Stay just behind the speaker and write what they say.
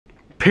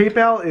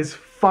PayPal is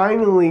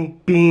finally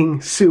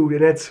being sued,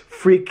 and it's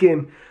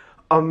freaking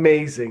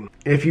amazing.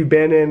 If you've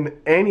been in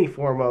any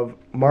form of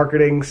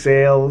marketing,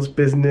 sales,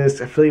 business,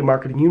 affiliate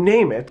marketing, you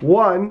name it,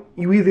 one,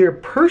 you either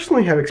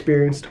personally have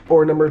experienced,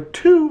 or number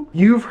two,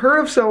 you've heard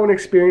of someone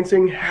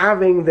experiencing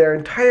having their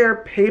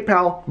entire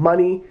PayPal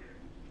money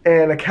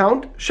and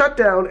account shut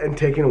down and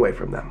taken away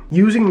from them.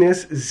 Using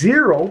this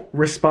zero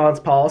response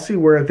policy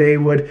where they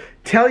would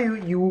tell you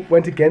you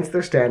went against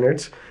their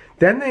standards,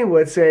 then they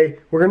would say,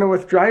 we're going to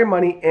withdraw your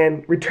money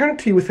and return it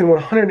to you within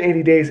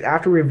 180 days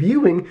after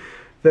reviewing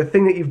the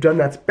thing that you've done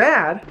that's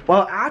bad.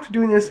 Well, after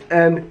doing this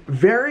and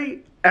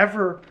very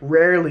ever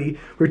rarely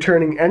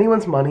returning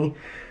anyone's money,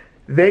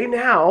 they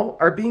now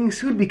are being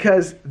sued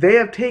because they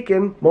have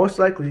taken, most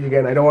likely,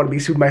 again, I don't want to be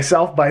sued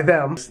myself by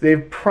them,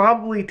 they've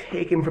probably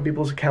taken from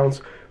people's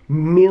accounts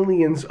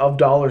millions of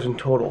dollars in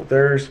total.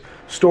 There's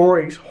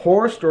stories,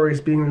 horror stories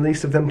being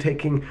released of them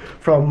taking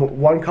from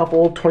one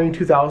couple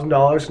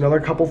 $22,000, another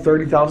couple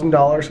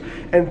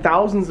 $30,000, and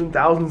thousands and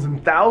thousands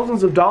and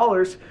thousands of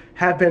dollars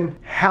have been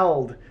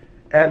held,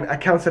 and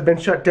accounts have been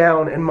shut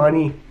down and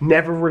money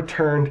never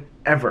returned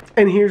ever.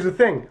 And here's the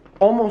thing,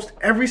 almost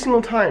every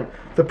single time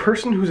the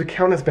person whose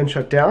account has been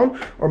shut down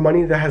or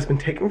money that has been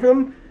taken from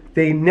them,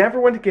 they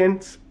never went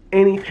against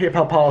any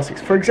PayPal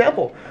policies. For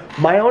example,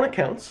 my own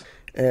accounts.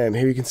 And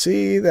here you can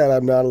see that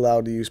I'm not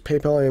allowed to use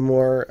PayPal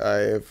anymore.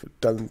 I've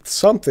done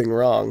something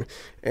wrong.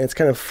 And it's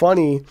kind of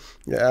funny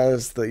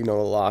as the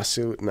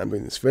lawsuit and I'm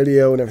doing this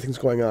video and everything's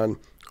going on.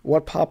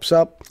 What pops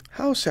up?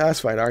 How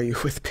satisfied are you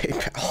with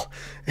PayPal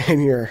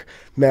and your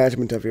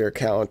management of your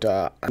account?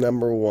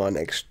 Number one,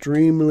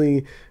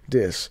 extremely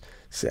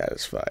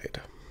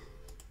dissatisfied.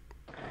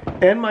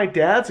 And my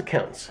dad's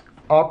accounts,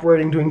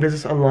 operating, doing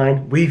business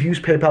online, we've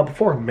used PayPal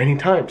before many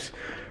times.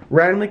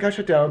 Randomly got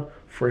shut down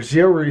for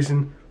zero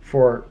reason,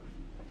 for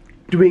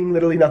doing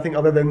literally nothing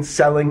other than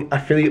selling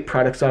affiliate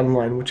products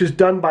online, which is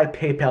done by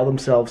PayPal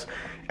themselves,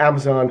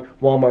 Amazon,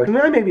 Walmart. And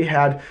I maybe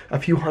had a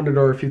few hundred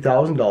or a few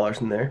 $1,000s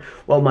in there.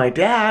 Well, my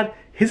dad,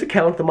 his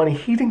account, the money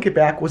he didn't get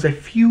back was a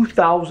few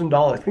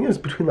 $1,000s. I think it was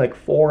between like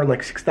 $4,000 and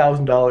like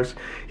 $6,000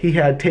 he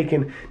had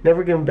taken,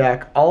 never given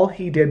back. All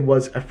he did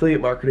was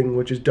affiliate marketing,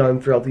 which is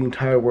done throughout the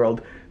entire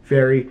world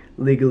very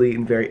legally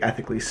and very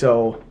ethically.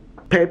 So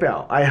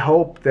PayPal, I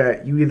hope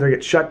that you either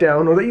get shut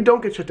down or that you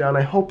don't get shut down.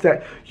 I hope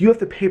that you have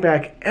to pay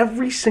back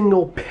every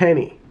single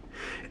penny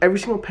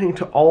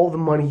to all the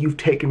money you've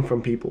taken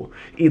from people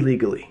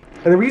illegally.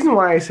 And the reason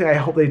why I say I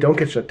hope they don't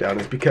get shut down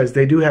is because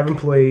they do have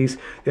employees,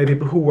 they have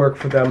people who work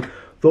for them.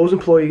 Those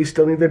employees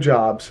still need their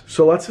jobs.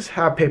 So let's just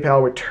have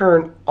PayPal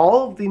return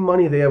all of the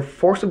money they have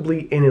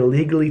forcibly and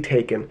illegally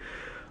taken.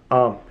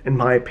 In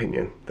my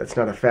opinion, that's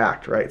not a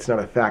fact, right? It's not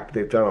a fact that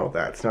they've done all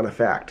that. It's not a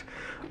fact.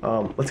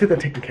 Let's get that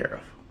taken care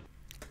of.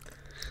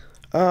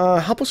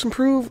 Help us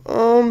improve.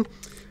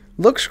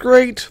 Looks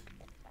great.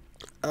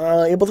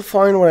 Able to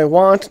find what I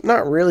want.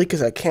 Not really,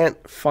 because I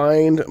can't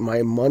find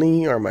my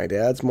money or my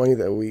dad's money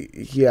that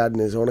he had in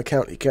his own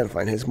account. He can't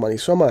find his money.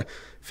 So I'm going to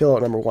fill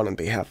out number one on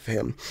behalf of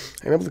him.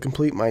 I'm able to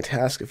complete my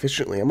task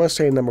efficiently. I'm going to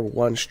say number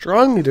one,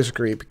 strongly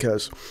disagree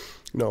because,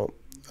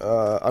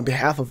 on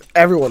behalf of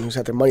everyone who's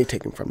had their money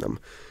taken from them,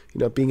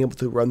 being able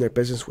to run their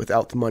business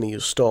without the money you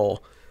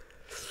stole.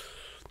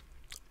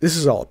 This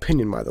is all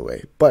opinion, by the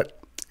way, but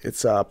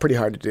it's pretty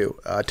hard to do.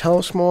 Tell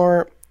us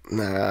more?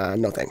 Nah,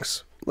 no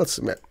thanks. Let's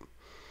submit.